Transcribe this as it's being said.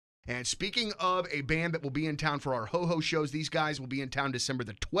And speaking of a band that will be in town for our Ho Ho shows, these guys will be in town December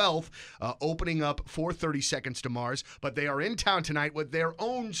the 12th, opening up for 30 Seconds to Mars. But they are in town tonight with their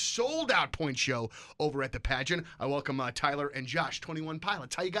own sold-out point show over at the Pageant. I welcome Tyler and Josh, 21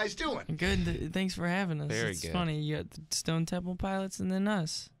 Pilots. How you guys doing? Good. Thanks for having us. Very it's good. funny. You got the Stone Temple Pilots and then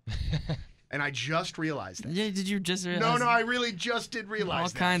us. And I just realized that. Yeah, did you just realize? No, I really just did realize all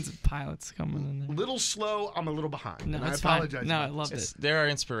that. kinds of pilots coming in there. Little slow, I'm a little behind. No, and I it's apologize. fine. No, I about loved this. it. They're our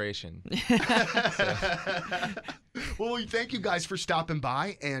inspiration. Well, thank you guys for stopping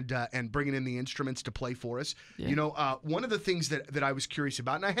by and bringing in the instruments to play for us. Yeah. You know, one of the things that I was curious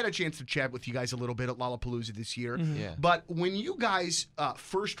about, and I had a chance to chat with you guys a little bit at Lollapalooza this year, Yeah. but when you guys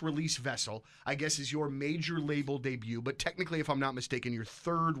first released Vessel, I guess is your major label debut, but technically, if I'm not mistaken, your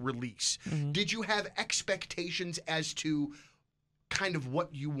third release, did you have expectations as to kind of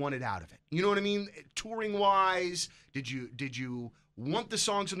what you wanted out of it? You know what I mean? Touring-wise, did you want the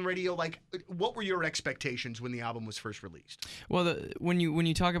songs on the radio? Like, what were your expectations when the album was first released? Well, when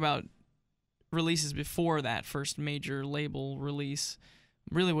you talk about releases before that first major label release,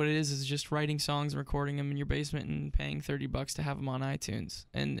 really what it is just writing songs and recording them in your basement and paying $30 to have them on iTunes,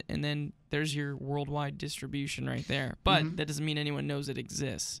 and then there's your worldwide distribution right there. But that doesn't mean anyone knows it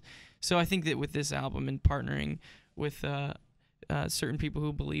exists. So I think that with this album and partnering with certain people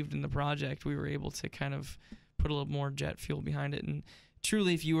who believed in the project, we were able to kind of put a little more jet fuel behind it. And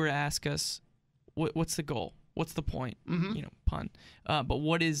truly, if you were to ask us, what's the goal? What's the point? You know, pun. But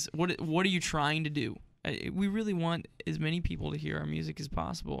what are you trying to do? We really want as many people to hear our music as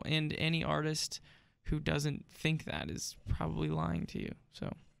possible. And any artist who doesn't think that is probably lying to you.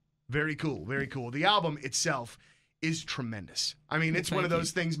 So Very cool, very cool. The album itself is tremendous. I mean, it's one of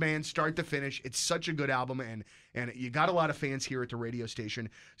those things, man, start to finish. It's such a good album, and you got a lot of fans here at the radio station.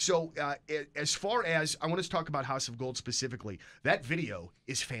 So as far as, I want to talk about House of Gold specifically, that video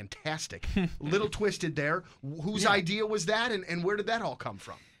is fantastic. Little twisted there. Whose idea was that, and where did that all come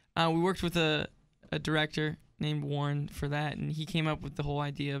from? we worked with a director named Warren for that, and he came up with the whole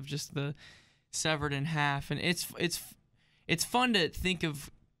idea of just the severed in half. And it's fun to think of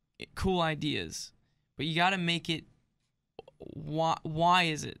cool ideas, but you got to make it. Why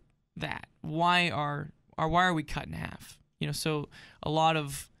is it that? Why are we cut in half? You know, so a lot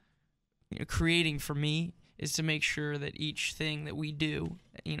of creating for me is to make sure that each thing that we do,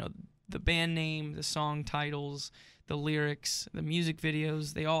 the band name, the song titles, the lyrics, the music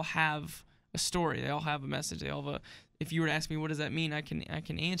videos, they all have a story. They all have a message. They all have a. If you were to ask me what does that mean, I can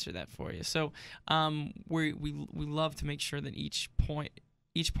answer that for you. So we love to make sure that each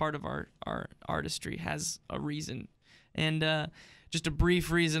part of our artistry has a reason. And just a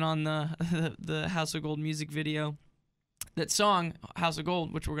brief reason on the House of Gold music video. That song, House of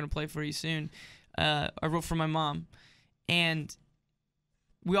Gold, which we're going to play for you soon, I wrote for my mom. And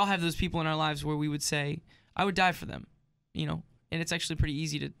we all have those people in our lives where we would say, I would die for them, and it's actually pretty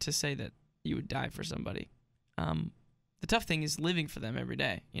easy to say that you would die for somebody. The tough thing is living for them every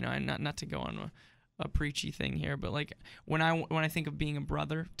day, and not to go on a preachy thing here, but like when I think of being a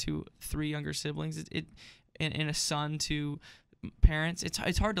brother to 3 younger siblings, and a son to parents,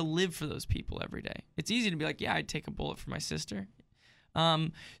 it's hard to live for those people every day. It's easy to be like, yeah, I'd take a bullet for my sister.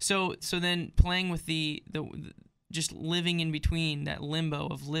 So then playing with the just living in between that limbo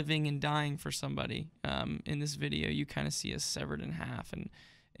of living and dying for somebody. In this video, you kind of see us severed in half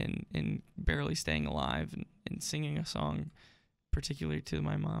and barely staying alive and singing a song particularly to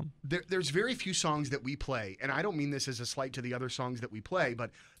my mom. There's very few songs that we play, and I don't mean this as a slight to the other songs that we play,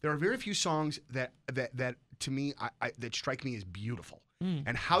 but there are very few songs that to me that strike me as beautiful.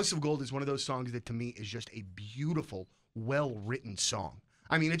 And House of Gold is one of those songs that to me is just a beautiful, well-written song.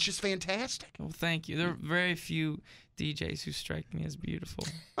 I mean, it's just fantastic. Well, thank you. There are very few DJs who strike me as beautiful.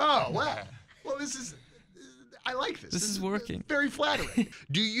 Oh, well, this is... I like this. This is working. Very flattering.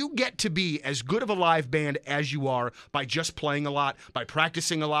 Do you get to be as good of a live band as you are by just playing a lot, by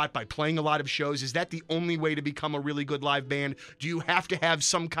practicing a lot, by playing a lot of shows? Is that the only way to become a really good live band? Do you have to have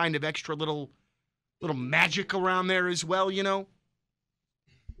some kind of extra little magic around there as well,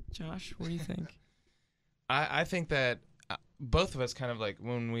 Josh, what do you think? I think that both of us kind of like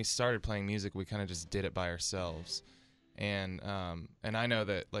when we started playing music, we kind of just did it by ourselves. And I know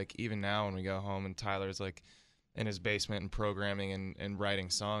that like even now when we go home and Tyler's like in his basement and programming and writing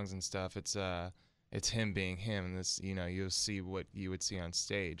songs and stuff, it's him being him, and this you'll see what you would see on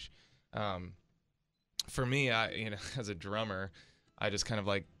stage. For me, as a drummer, I just kind of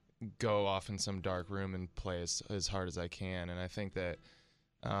like go off in some dark room and play as hard as I can, and I think that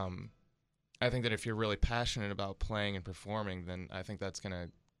if you're really passionate about playing and performing, then I think that's gonna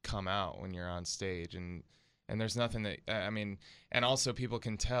come out when you're on stage, and And there's nothing that I mean, and also people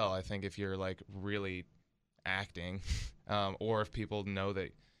can tell, I think, if you're like really acting, or if people know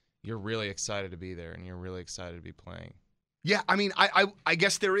that you're really excited to be there and you're really excited to be playing. Yeah, I mean, I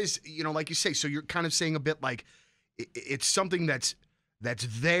guess there is, like you say, so you're kind of saying a bit like it's something that's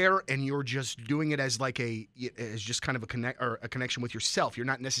there, and you're just doing it as like as just kind of a connection with yourself. You're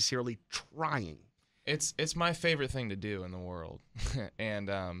not necessarily trying. It's my favorite thing to do in the world,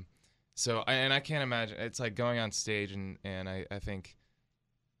 and so I can't imagine. It's like going on stage and I think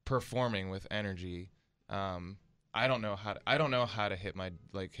performing with energy. I don't know how to hit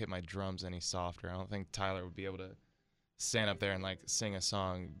my drums any softer. I don't think Tyler would be able to stand up there and like sing a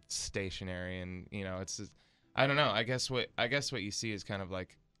song stationary, and it's just, I don't know. I guess what you see is kind of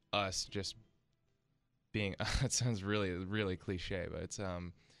like us just being. It sounds really really cliche, but it's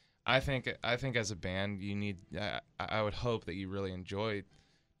I think as a band you need. I would hope that you really enjoy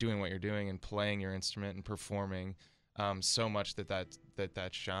doing what you're doing and playing your instrument and performing so much that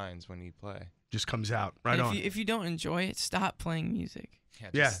shines when you play. Just comes out right on. If you don't enjoy it, stop playing music.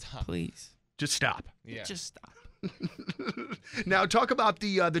 Yeah, stop. Please. Just stop. Yeah. Just stop. Now talk about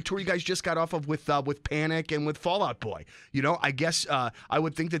the tour you guys just got off of with Panic and with Fall Out Boy. I guess I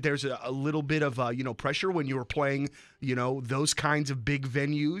would think that there's a little bit of pressure when you were playing those kinds of big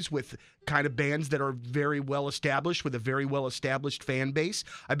venues with kind of bands that are very well established with a very well established fan base.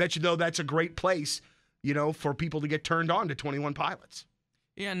 I bet you though that's a great place for people to get turned on to 21 Pilots.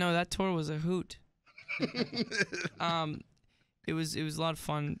 Yeah, no, that tour was a hoot. It was a lot of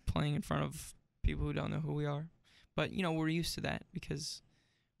fun playing in front of people who don't know who we are. But, we're used to that because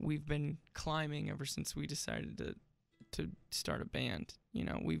we've been climbing ever since we decided to start a band.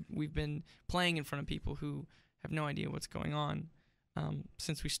 We've been playing in front of people who have no idea what's going on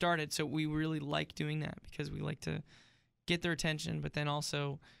since we started. So we really like doing that because we like to get their attention, but then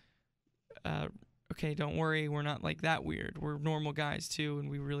also, okay, don't worry, we're not like that weird. We're normal guys too, and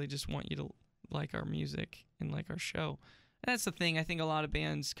we really just want you to like our music and like our show. That's the thing. I think a lot of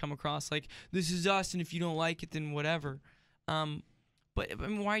bands come across like, this is us, and if you don't like it, then whatever. But I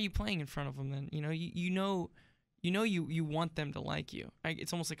mean, why are you playing in front of them then? You want them to like you.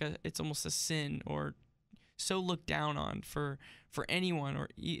 It's almost a sin or so looked down on for anyone, or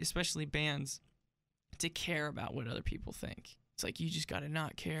especially bands, to care about what other people think. It's like you just got to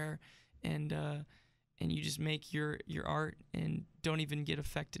not care, and you just make your art and don't even get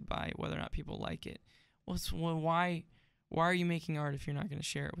affected by whether or not people like it. Why are you making art if you're not going to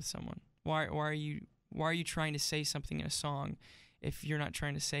share it with someone? Why are you trying to say something in a song if you're not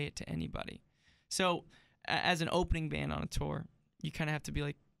trying to say it to anybody? So as an opening band on a tour, you kind of have to be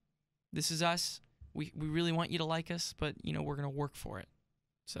like, this is us. We really want you to like us, but we're going to work for it.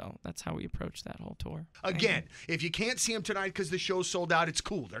 So that's how we approach that whole tour. Again, if you can't see them tonight because the show's sold out, it's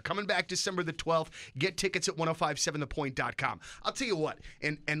cool. They're coming back December the 12th. Get tickets at 1057thepoint.com. I'll tell you what,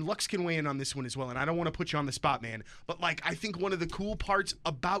 and Lux can weigh in on this one as well, and I don't want to put you on the spot, man, but I think one of the cool parts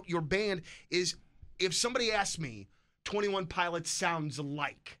about your band is if somebody asks me 21 Pilots sounds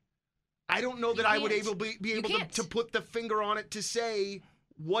like, I don't know that I would be able to put the finger on it to say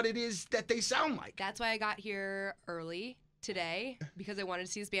what it is that they sound like. That's why I got here early today, because I wanted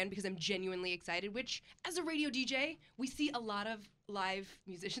to see this band, because I'm genuinely excited, which as a radio DJ, we see a lot of live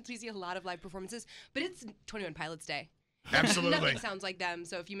musicians, we see a lot of live performances, but it's 21 Pilots Day. Absolutely. Nothing sounds like them,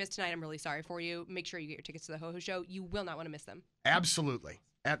 so if you missed tonight, I'm really sorry for you. Make sure you get your tickets to the Ho Ho Show. You will not want to miss them. Absolutely.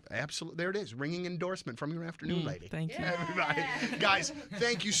 Absolutely. There it is. Ringing endorsement from your afternoon lady. Thank you. Everybody. Guys,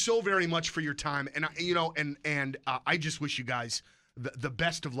 thank you so very much for your time. And, I just wish you guys the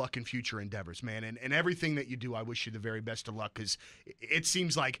best of luck in future endeavors, man. And everything that you do, I wish you the very best of luck, because it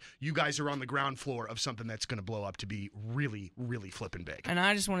seems like you guys are on the ground floor of something that's going to blow up to be really, really flipping big. And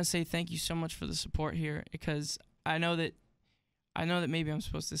I just want to say thank you so much for the support here, because I know that maybe I'm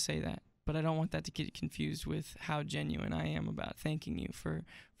supposed to say that, but I don't want that to get confused with how genuine I am about thanking you for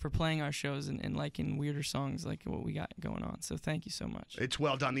playing our shows and liking weirder songs like what we got going on. So thank you so much. It's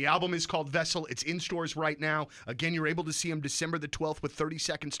well done. The album is called Vessel. It's in stores right now. Again, you're able to see them December the 12th with 30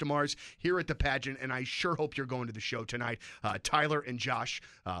 Seconds to Mars here at the Pageant, and I sure hope you're going to the show tonight. Tyler and Josh,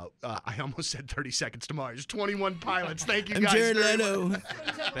 I almost said 30 Seconds to Mars. 21 Pilots. Thank you guys. I'm Jared Leto.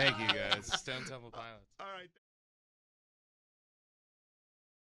 Thank you guys. Stone Temple Pilots. All right.